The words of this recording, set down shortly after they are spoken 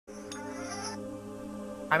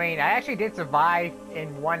I mean, I actually did survive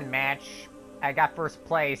in one match. I got first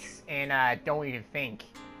place in Don't Even Think.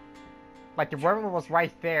 Like, the river was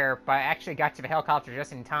right there, but I actually got to the helicopter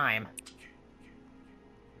just in time.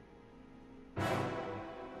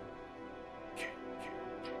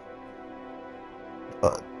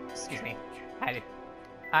 Excuse me.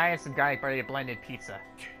 I had some garlic butter blended pizza.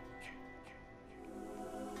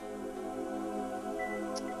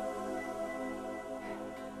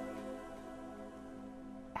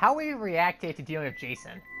 How would you react to dealing with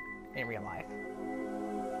Jason in real life?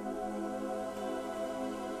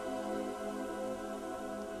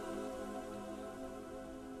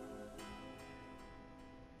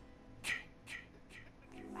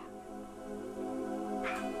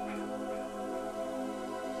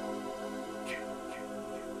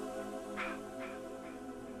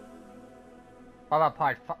 What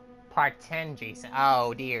about part 10, Jason?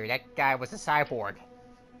 Oh dear, that guy was a cyborg.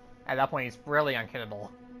 At that point, he's really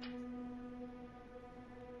unkillable.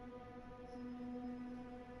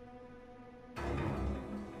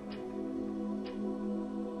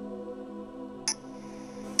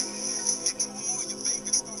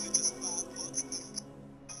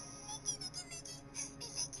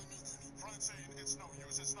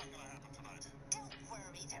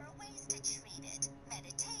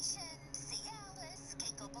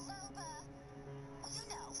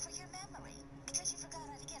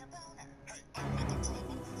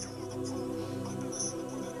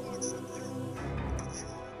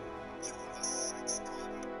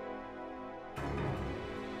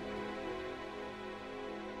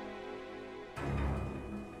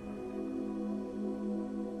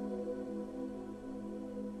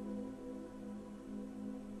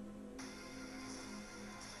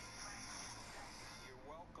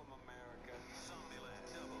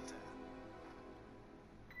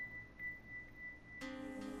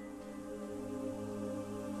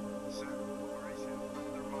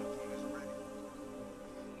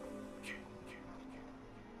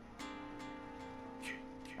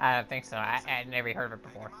 I don't think so. I'd never heard of it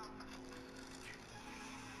before.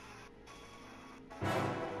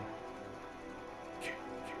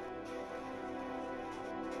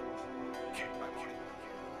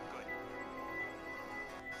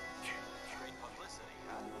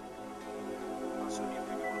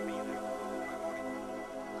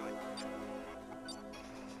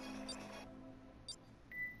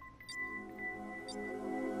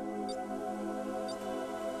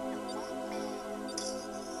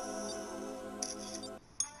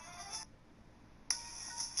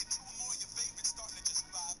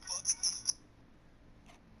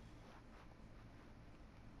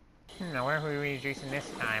 I wonder who we Jason this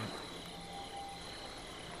time.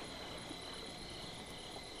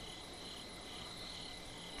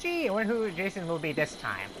 Gee, I wonder who Jason will be this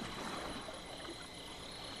time.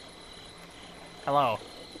 Hello.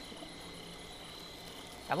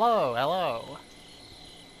 Hello, hello.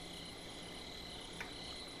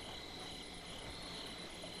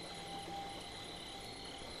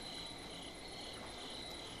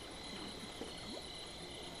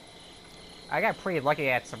 I got pretty lucky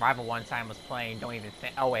at Survival one time was playing Don't Even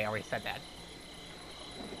Think. Oh wait, I already said that.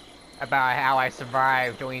 About how I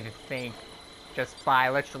survived Don't Even Think just by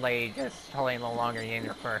literally just holding a little longer in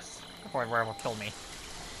there first before the werewolf killed me.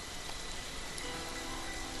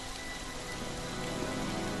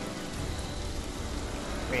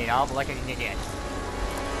 Wait, all the luck I can get.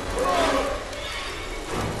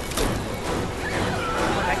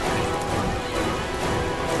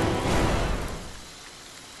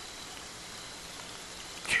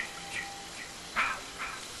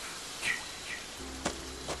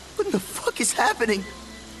 What the fuck is happening?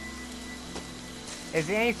 Is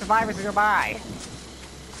there any survivors nearby?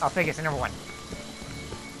 Oh, I think it's another one.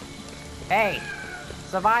 Hey!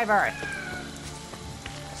 Survivor!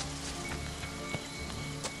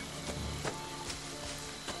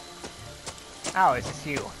 Oh, it's just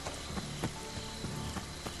you.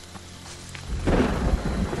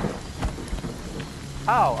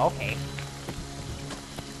 Oh, okay.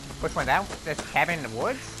 Which one? This cabin in the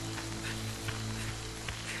woods?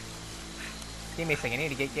 Give me a second, I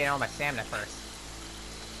need to get all my stamina first.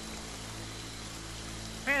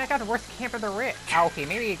 Man, I got the worst camper there is. Oh, okay,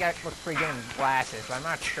 maybe he looks pretty good in glasses, but I'm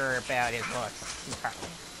not sure about his looks entirely.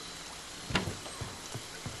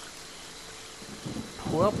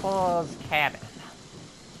 Purple's Cabin.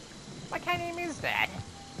 What kind of name is that?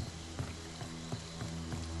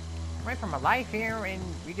 Went from a life here and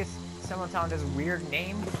we just someone's on this weird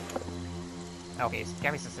name. Okay, it's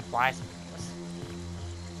gotta be some supplies.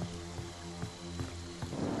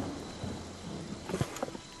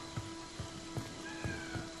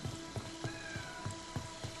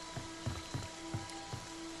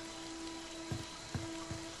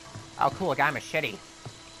 Oh, cool, I got a machete.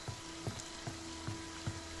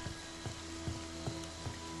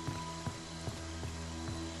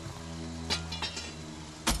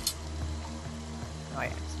 Oh, yeah.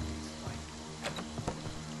 It's fine.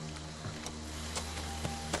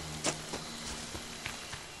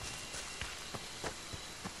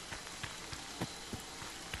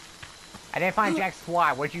 I didn't find Jack's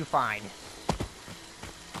SWAT. What'd you find?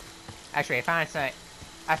 Actually, I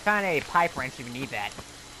found a pipe wrench if you need that.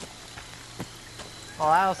 Well,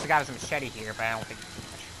 I also got some machete here, but I don't think it's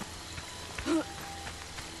too much.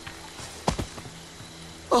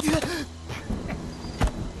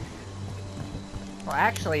 Well,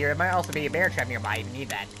 actually, there might also be a bear trap nearby if you need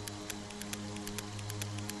that.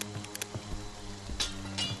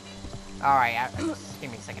 Alright, just give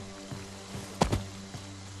me a second.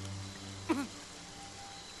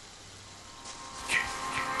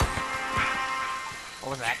 What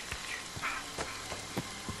was that?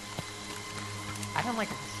 I don't like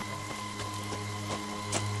this.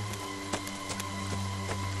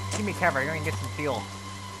 Give me cover, you're gonna get some fuel.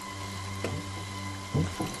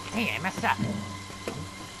 Dang it, I messed up.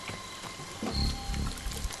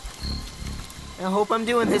 I hope I'm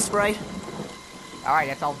doing this right. Alright,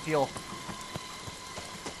 that's all the fuel.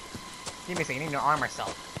 Give me a second, I need to arm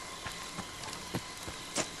myself.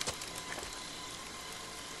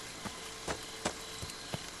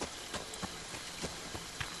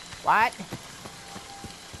 What?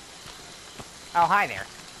 Oh, hi there.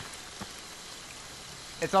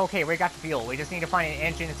 It's okay, we got the fuel. We just need to find an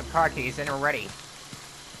engine and some car keys, and we're ready.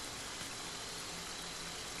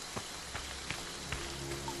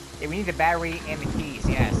 Yeah, we need the battery and the keys,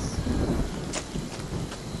 yes.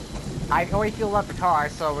 I've already fueled up the car,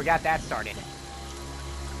 so we got that started.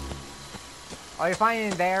 All you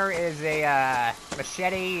find in there is a,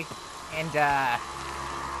 machete and,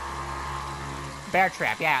 bear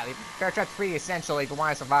trap, yeah. Bear trap's pretty essential if you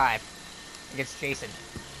want to survive against Jason.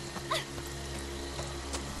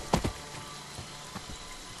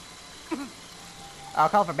 I'll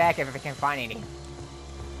call for backup if I can find any.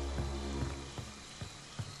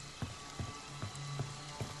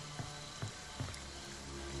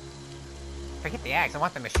 Forget the axe, I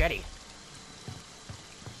want the machete.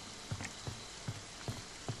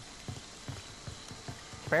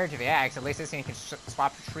 Compared to the axe, at least this thing can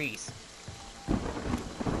swap for trees.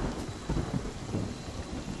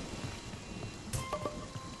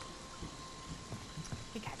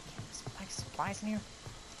 You got like supplies in here?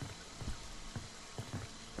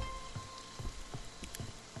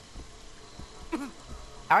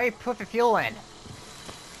 I already put the fuel in.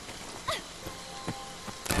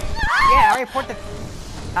 Yeah, I already put the...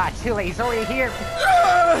 Ah, too late, he's already here.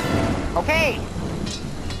 Okay.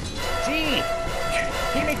 Gee.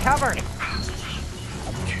 Keep me covered.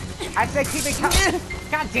 I said keep me covered.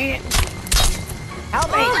 God dang it. Help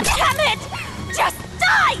me. Oh, damn it! Just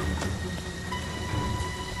die!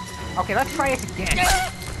 Okay, let's try this again.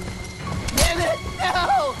 Damn it!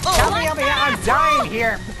 No! Help me, I'm dying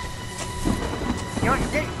here. You know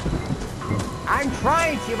what? I'm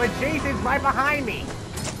trying to, but Jason's right behind me.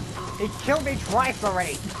 He killed me twice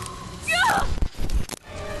already.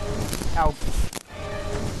 Oh.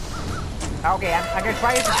 Okay, I'm gonna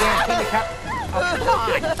try this again. Keep me covered. Oh, come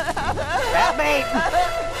on. Help me.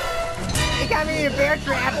 He got me in a bear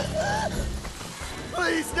trap.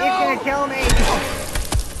 Please, no! He's gonna kill me.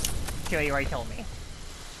 Kill you already killed me.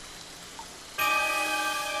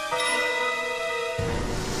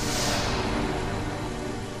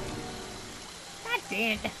 God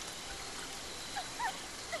damn it.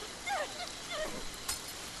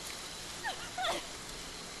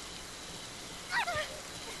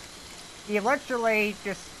 He literally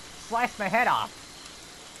just sliced my head off.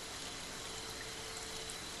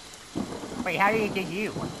 Wait, how did he get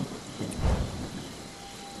you?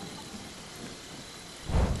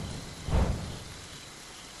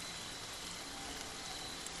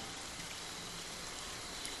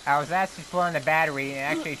 I was asked to pull on the battery and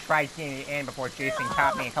actually tried getting it in before Jason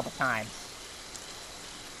caught me a couple times.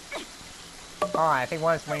 Hold on, I think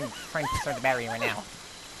one is trying to start the battery right now.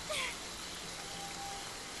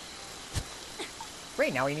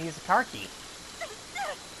 Great, now we need to use the car key.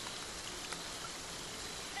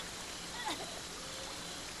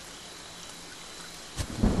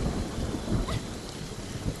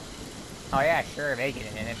 Oh yeah, sure, they get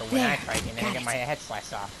in it, but when I try getting in, I get my head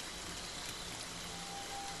sliced off.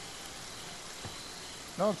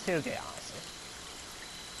 A little too good, honestly.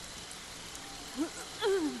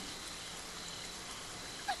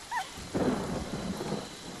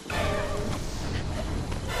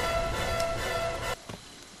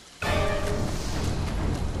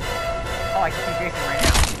 Oh, I can see Jason right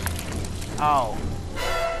now. Oh.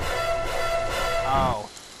 Oh.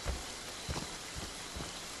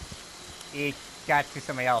 It got to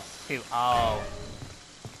somebody else, too. Oh.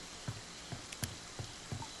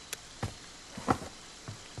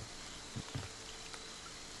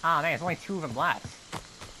 Oh, man, there's only 2 of them left.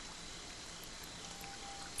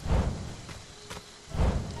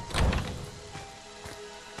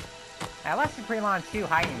 That lasted pretty long, too,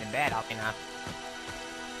 hiding in bed, off enough.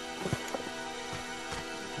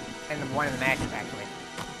 And the one of the matches, actually.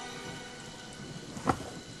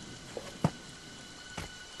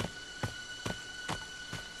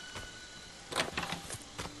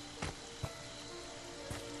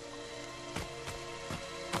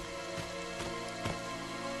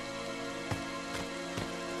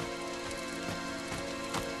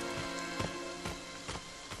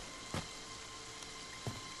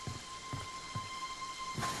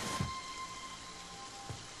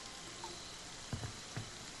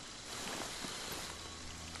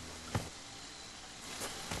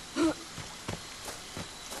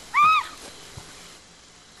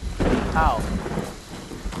 Oh.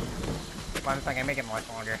 Well, I'm just not gonna make it much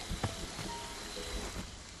longer.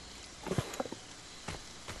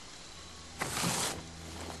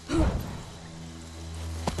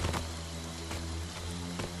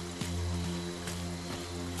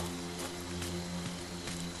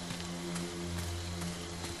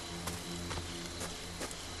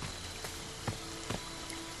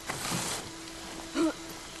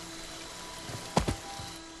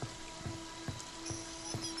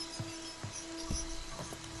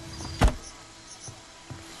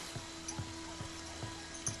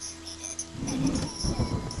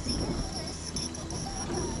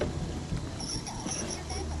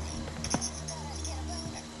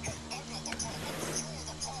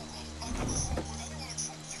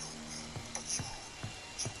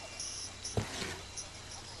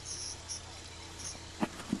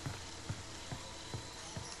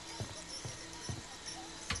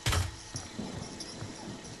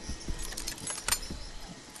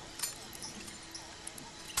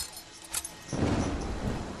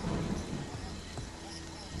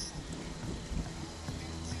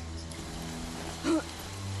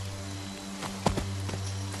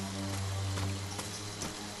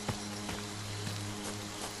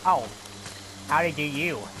 Oh. How'd he do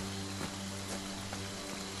you?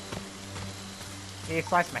 He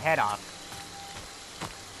sliced my head off.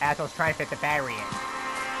 As I was trying to fit the battery in.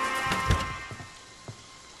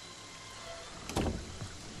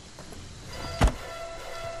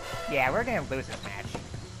 Yeah, we're gonna lose this match.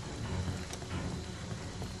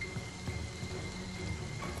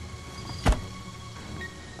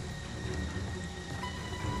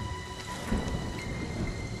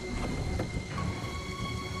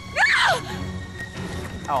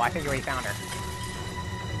 Oh, I think you already found her.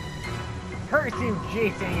 Curse you,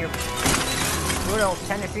 Jason, you brutal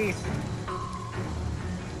tendencies.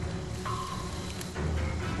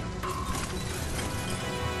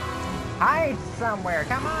 Hide somewhere,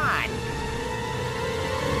 come on!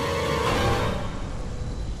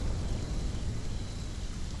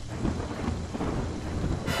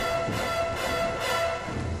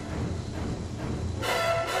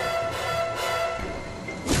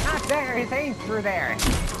 Not there, his aim through there.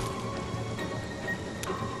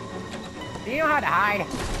 Do you know how to hide?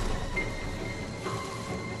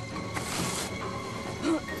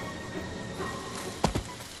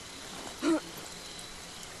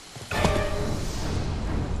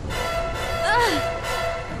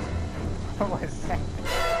 What was that?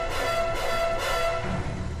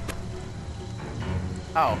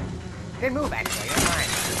 Oh. Didn't move, actually. Never mind.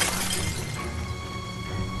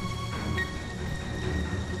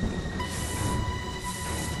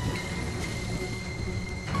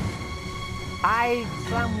 Hide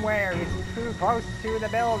somewhere. He's too close to the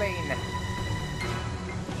building.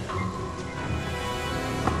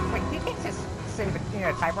 Wait, you can't just say the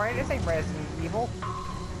typewriter. This ain't Resident Evil.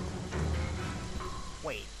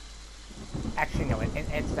 Wait. Actually, no,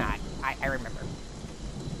 it's not. I remember.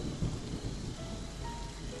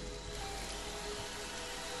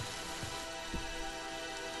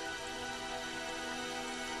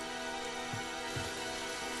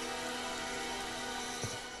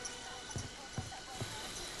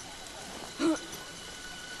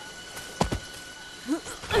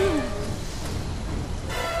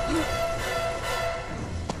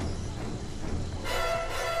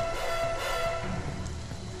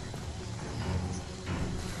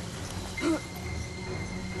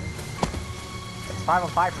 It's 5 on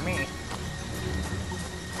 5 for me.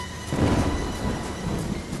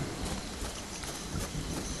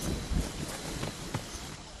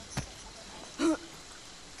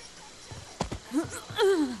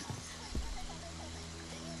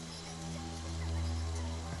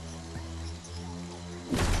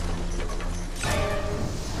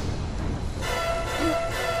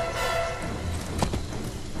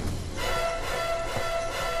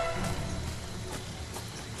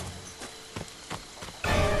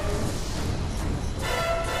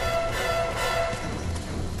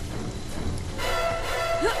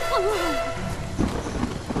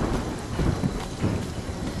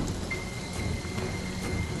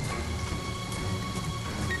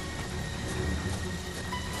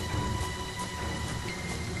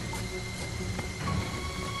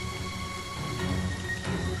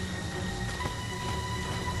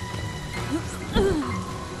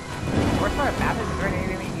 Worst part about this is we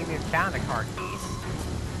didn't even found the car keys.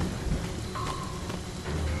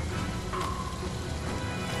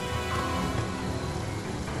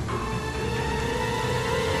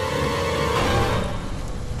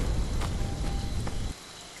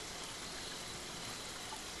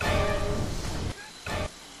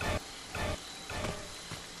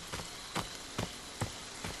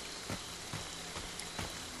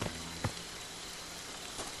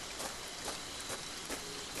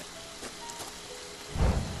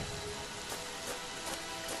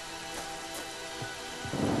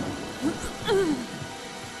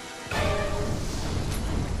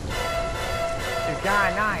 He's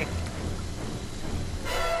got a knife.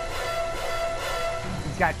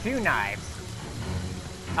 He's got 2 knives.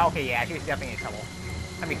 Okay, yeah, she's definitely in trouble.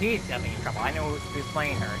 I mean, he's definitely in trouble. I know who's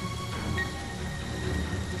playing her.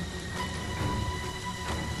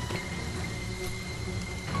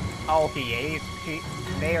 Okay, yeah,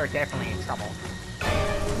 they are definitely in trouble.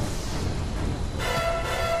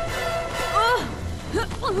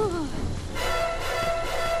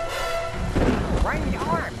 Right in the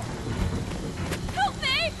arm! Help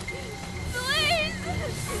me! Please!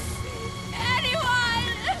 Anyone!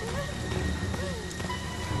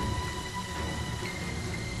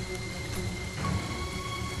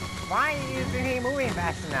 Why isn't he moving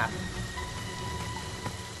fast enough?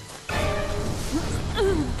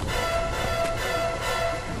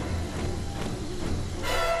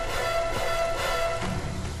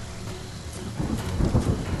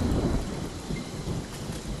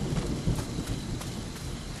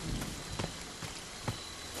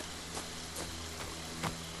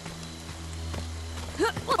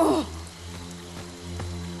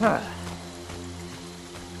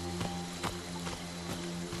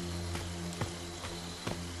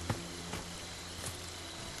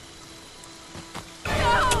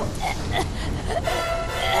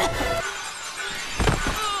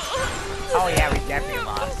 Oh yeah, we definitely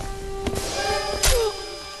lost.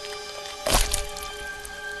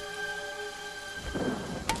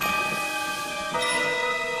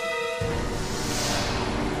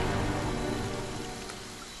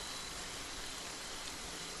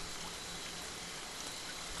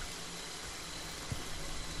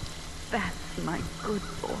 That's my good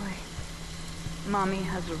boy. Mommy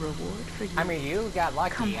has a reward for you. I mean, you got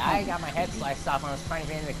lucky. Come I home, got my head sliced off when I was trying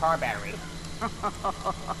to get in the car battery.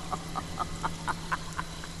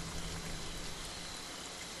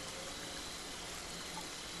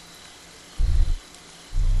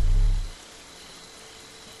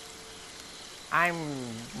 I'm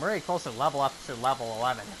very close to level up to level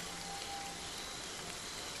 11.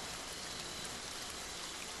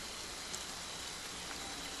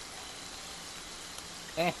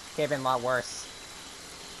 Could have been a lot worse.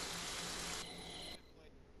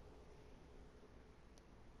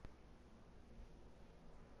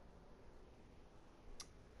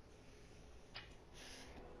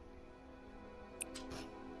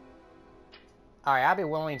 Alright, I'll be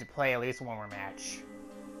willing to play at least one more match.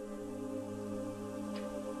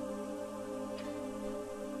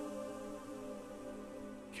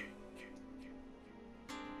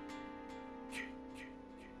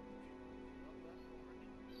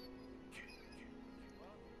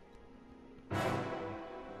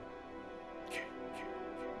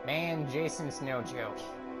 Man, Jason's no joke.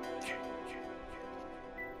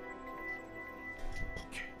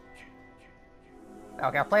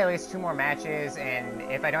 Okay, I'll play at least 2 more matches, and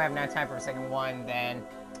if I don't have enough time for a second one, then...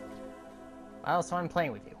 well, it's fun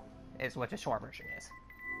playing with you, is what the short version is.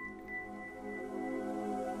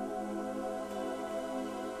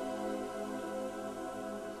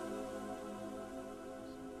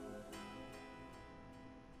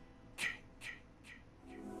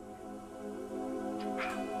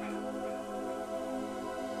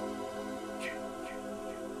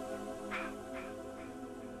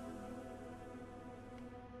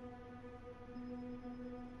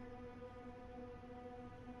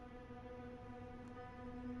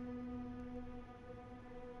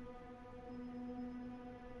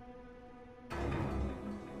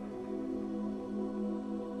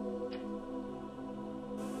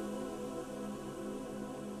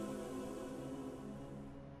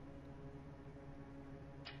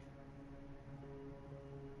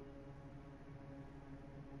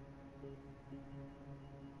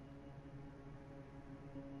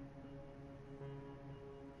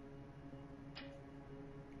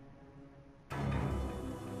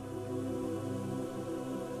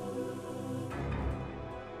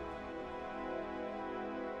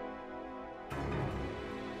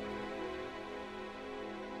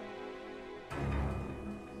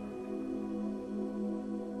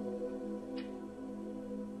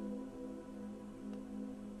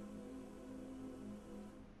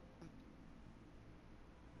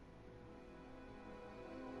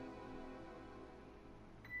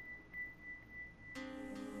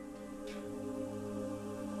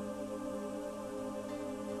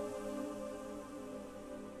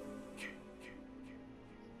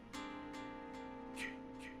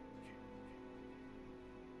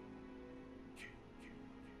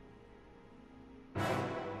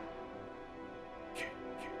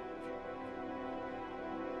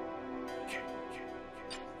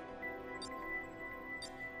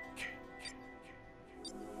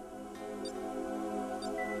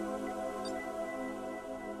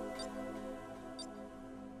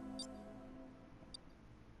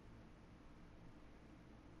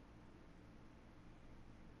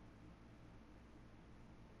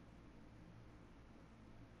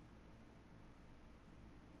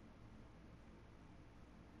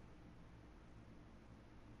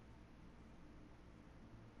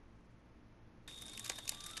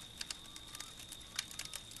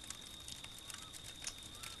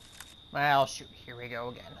 Well, shoot, here we go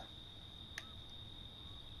again.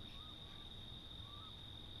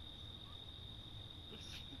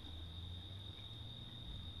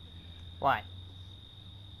 What?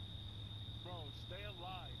 Bro, stay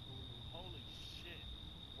alive, boo. Holy shit.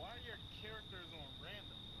 Why are your characters on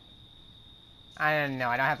random, bro? I don't know,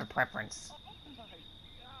 I don't have a preference. Oh my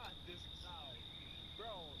god, this guy.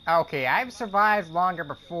 Bro. Okay, I've survived longer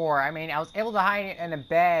before. I mean, I was able to hide in a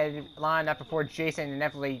bed long enough before Jason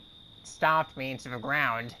inevitably stomped me into the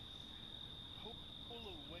ground. Hulu,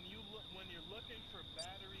 when you're looking for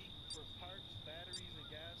parts, batteries and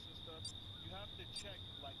gas and stuff, you have to check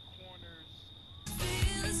like corners.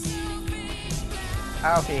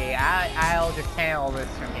 Okay, I'll just handle this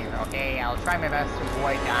from here, okay? I'll try my best to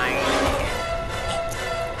avoid dying.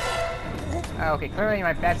 Okay, clearly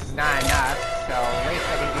my best is not enough, so the least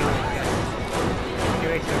I can do is just do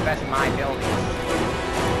it to the best of my abilities.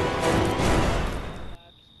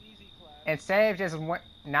 Instead of just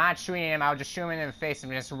not shooting him, I'll just shoot him in the face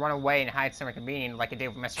and just run away and hide somewhere convenient like I did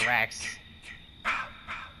with Mr. X.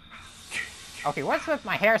 Okay, what's with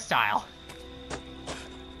my hairstyle?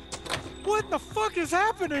 What the fuck is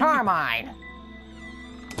happening? Carmine!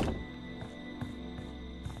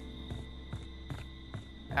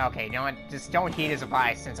 Okay, you know what? Just don't heed his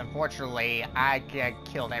advice, since unfortunately I get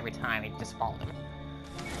killed every time I just follow him.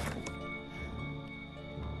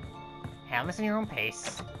 Handle this in your own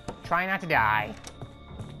pace. Try not to die.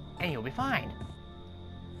 And you'll be fine.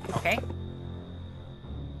 Okay?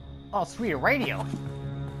 Oh, sweet, a radio.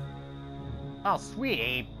 Oh, sweet,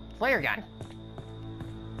 a flare gun.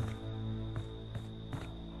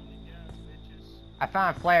 I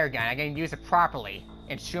found a flare gun. I can use it properly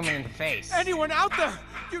and shoot him in the face. Anyone out there?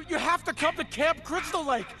 You have to come to Camp Crystal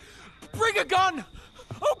Lake. Bring a gun.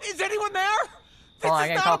 Oh, is anyone there? This I is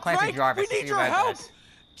gotta not call a Clancy prank. Jarvis We to need see your what that help. does.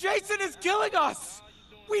 Jason is killing us.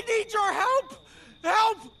 We need your help.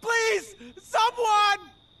 Help, please, someone.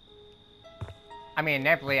 I mean,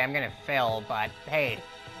 inevitably I'm gonna fail, but hey,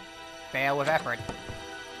 fail with effort.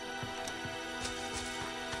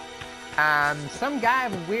 Some guy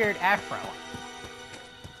with a weird afro.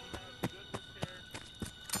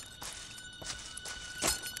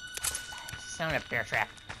 Son of a bear trap.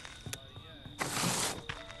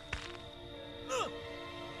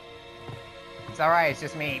 It's alright, it's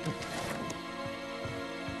just me.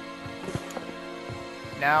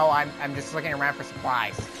 No, I'm just looking around for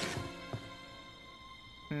supplies.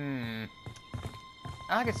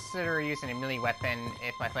 I'll consider using a melee weapon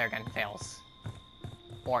if my flare gun fails.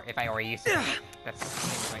 Or if I already used it. That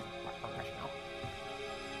seems like professional.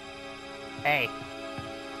 Hey.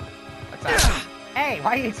 What's up? Hey,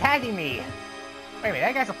 why are you attacking me? Wait a minute,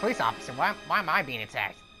 that guy's a police officer. Why am I being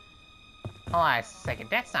attacked? Hold on a second,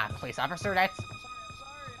 that's not a police officer, that's...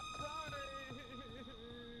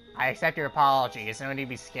 I accept your apology, there's no need to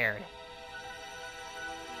be scared.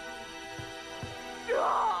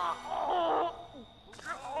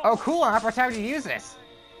 Oh cool, I have opportunity to use this.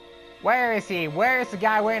 Where is he? Where is the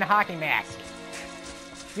guy wearing a hockey mask?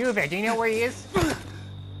 You there, do you know where he is?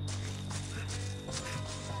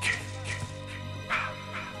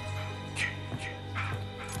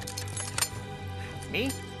 Me?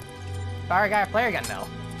 Thought I got a flare gun though.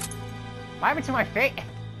 What happened to my face?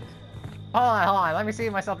 Hold on, let me see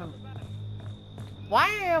myself in... Why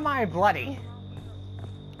am I bloody?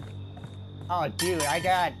 Oh dude, I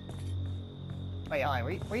got... Wait, hold on,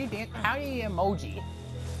 were you dancing? How do you emoji?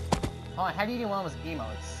 Hold on, how do you do one of those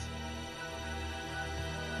emotes?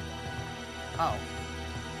 Oh.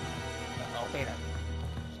 Okay then.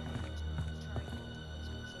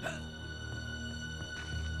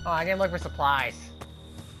 Oh, I gotta look for supplies.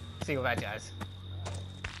 See what that does.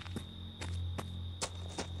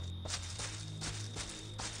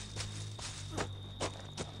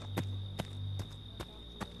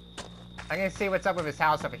 I'm gonna see what's up with his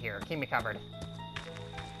house over here. Keep me covered.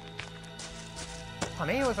 Oh,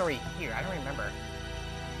 maybe it was already here. I don't remember.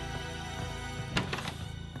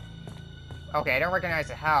 Okay, I don't recognize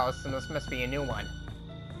the house, and this must be a new one.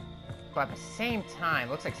 But at the same time,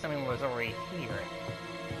 looks like someone was already here.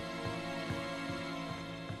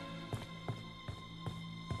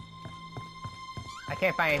 I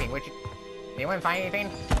can't find anything. Anyone find anything?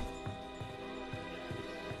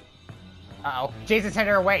 Uh-oh. Jason sent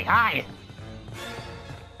her away. Hide!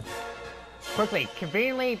 Quickly,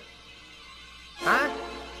 conveniently... Huh?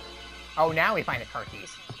 Oh, now we find the car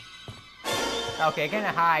keys. Okay, I'm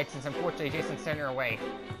gonna hide since unfortunately Jason sent her away.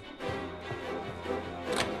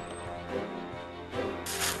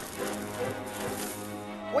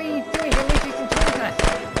 What are you doing? You're leaving Jason chasing us!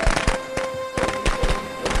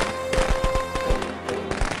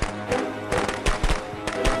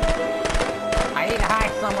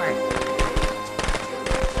 somewhere.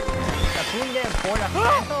 The food there board of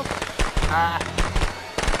pencils?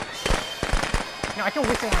 No, I can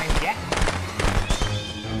whistle on him yet.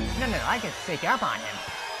 No, I can sneak up on him.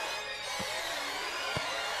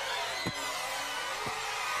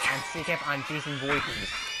 And sneak up on Jason Voorhees.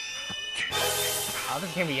 Oh, this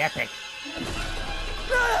is gonna be epic.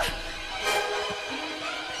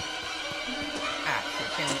 Ah,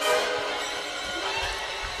 shit,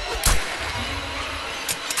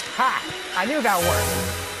 ha! I knew that would work.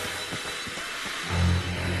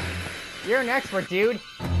 You're an expert, dude.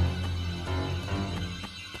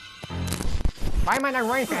 Why am I not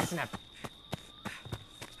running fast enough?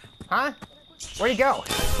 Huh? Where'd he go?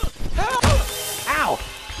 Ow!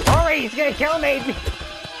 Hurry, he's gonna kill me!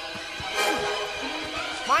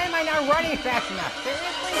 Why am I not running fast enough?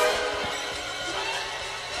 Seriously?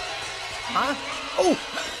 Huh? Oh!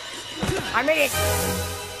 I made it!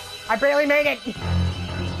 I barely made it!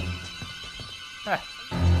 Huh.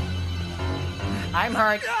 I'm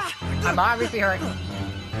hurt. I'm obviously hurt.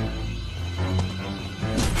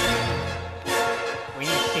 We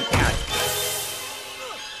need to stick down.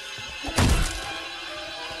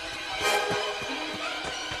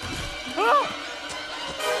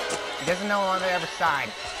 He doesn't know on the other side.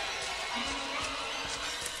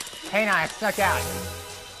 Hey, now I stuck out.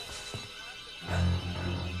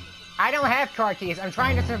 I don't have car keys. I'm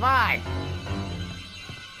trying to survive.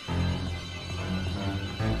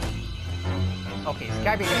 Okay, this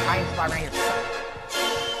gotta be the hiding spot right here.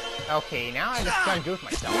 Okay, now I just done goofed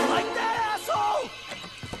myself. Like that, asshole!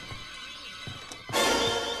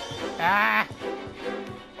 Ah!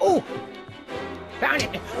 Ooh! Found it!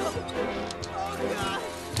 Oh, God!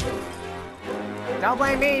 Don't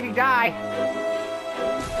blame me if you die!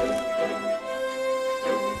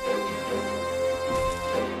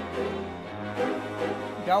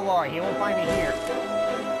 Don't worry, he won't find me here.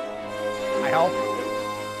 I hope.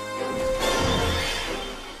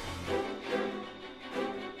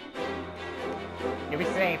 You'll be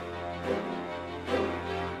safe.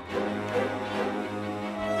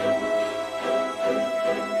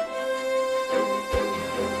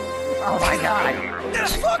 Oh my god!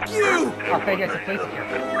 Fuck you! Oh, thank goodness the police are here.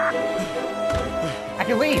 I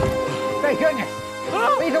can leave! Thank goodness!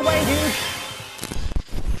 Lead the way, dude!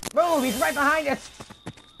 Move! He's right behind us!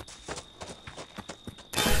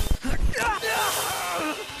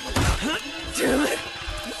 Damn it!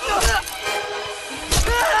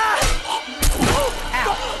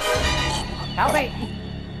 Ow! Help me!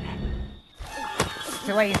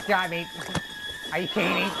 Too late, he's got me. Are you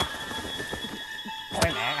kidding me? Wait a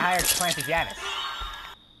minute, I hired Clancy Javis.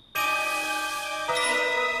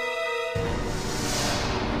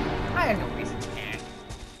 I have no reason to panic.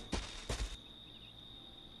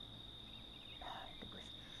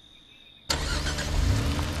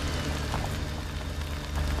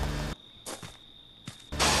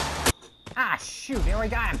 Ah, shoot, they already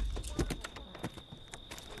got him.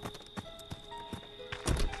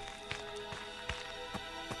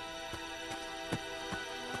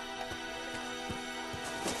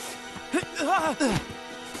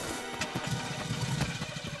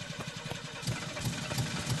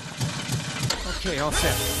 Okay, all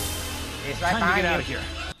set. He's right Time to behind get you. out of here.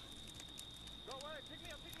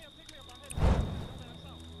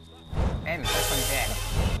 And this one's dead.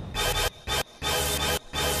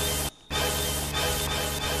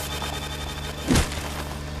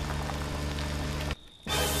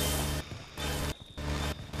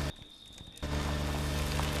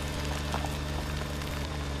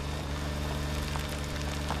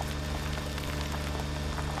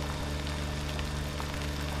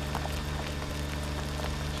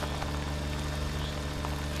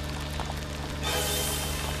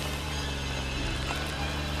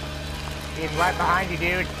 He's right behind you,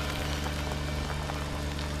 dude.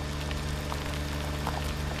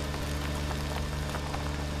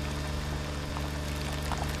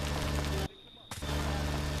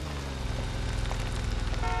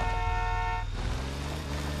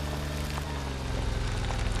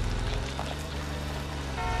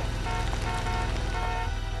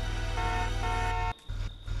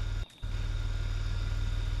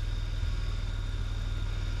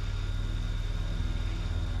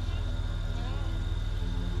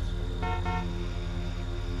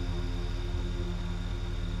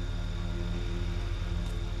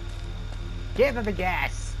 Give him the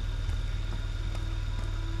gas.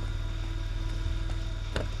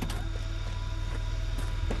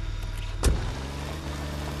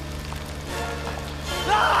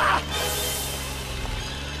 Ah!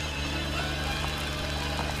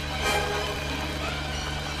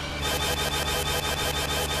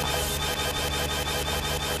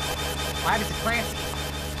 Why is it Clancy?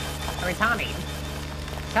 I mean, Tommy.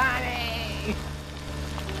 Tommy!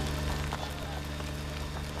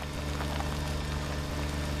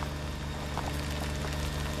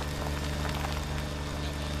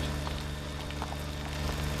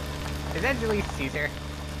 Is that Julius Caesar?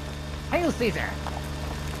 Hail Caesar!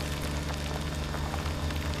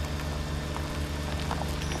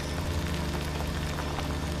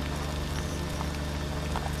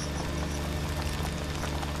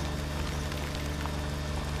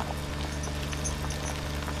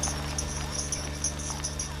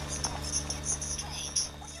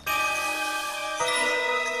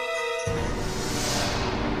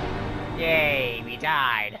 Yay, we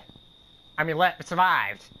died. I mean,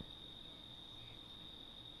 survived.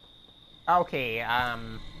 Okay, I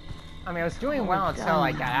mean, I was doing well until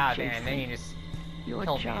I got out of there, and then you just Your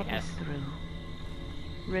killed me, I job is guess. through.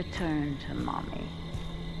 Return to mommy.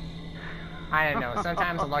 I don't know,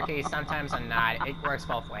 sometimes I'm lucky, sometimes I'm not. It works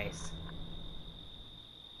both ways.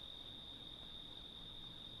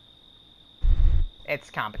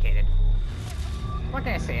 It's complicated. What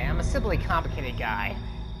can I say? I'm a simply complicated guy.